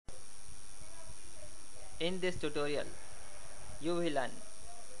In this tutorial, you will learn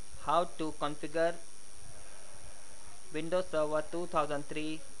how to configure Windows Server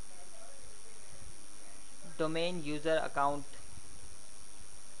 2003 domain user account,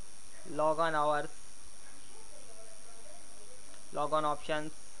 logon hours, logon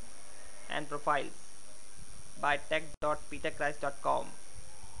options, and profiles by tech.peterchrist.com.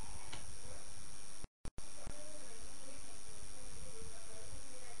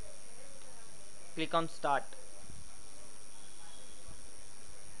 Click on Start.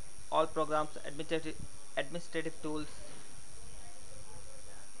 All programs, administrative tools,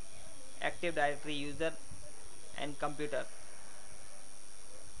 Active Directory user, and computer.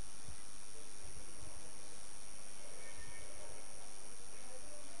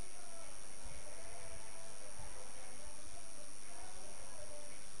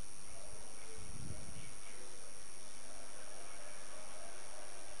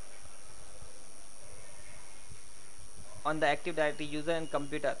 On the Active Directory user and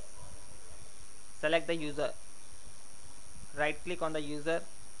computer, select the user. Right click on the user.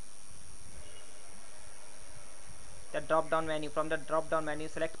 The drop down menu. From the drop down menu,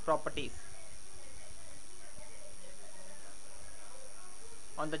 select Properties.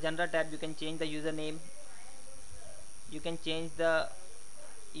 On the General tab, you can change the username. You can change the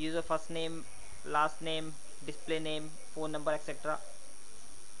user first name, last name, display name, phone number, etc.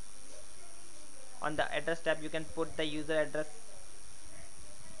 On the Address tab, you can put the user address.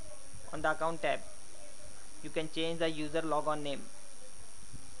 On the Account tab, you can change the user logon name.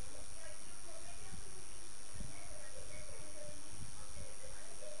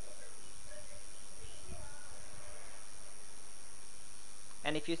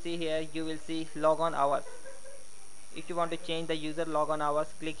 And if you see here, you will see logon hours. If you want to change the user logon hours,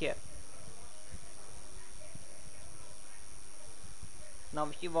 click here. Now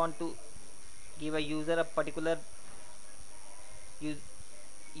if you want to give a user a particular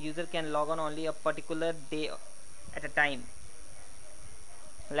user can log on only a particular day at a time.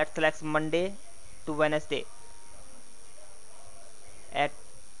 Let's select Monday to Wednesday at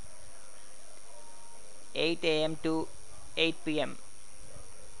 8 a.m. to 8 p.m.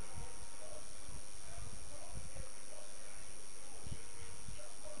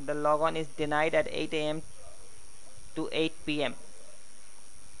 The logon is denied at 8 a.m. to 8 p.m.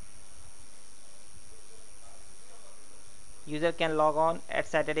 User can log on at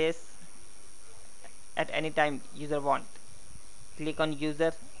Saturdays at any time user want. Click on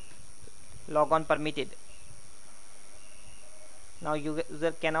user logon permitted. Now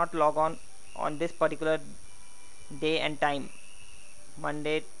user cannot log on this particular day and time,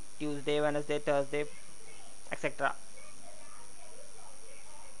 Monday, Tuesday, Wednesday, Thursday, etc.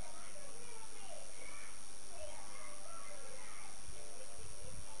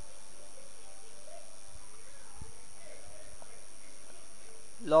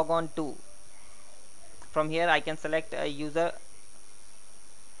 Log on to. From here I can select a user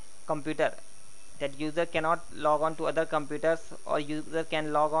computer. That user cannot log on to other computers, or user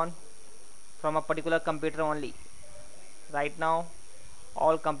can log on from a particular computer only. Right now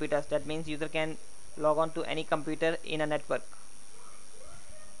all computers, that means user can log on to any computer in a network.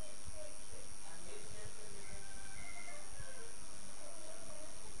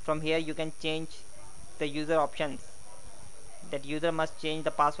 From here you can change the user options. That user must change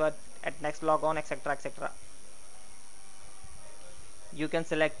the password at next logon, etc, etc. You can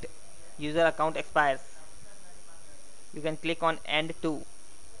select user account expires. You can click on end to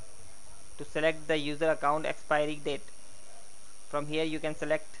select the user account expiry date. From here you can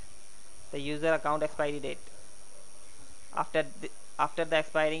select the user account expiry date. After the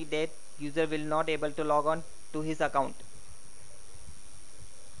expiry date, user will not able to log on to his account.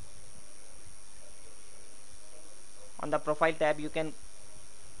 On the profile tab, you can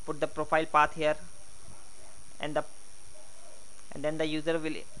put the profile path here, and then the user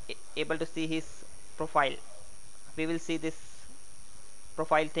will able to see his profile. We will see this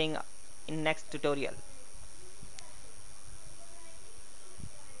profile thing in next tutorial.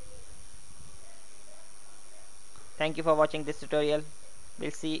 Thank you for watching this tutorial. We'll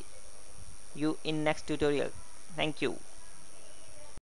see you in next tutorial. Thank you.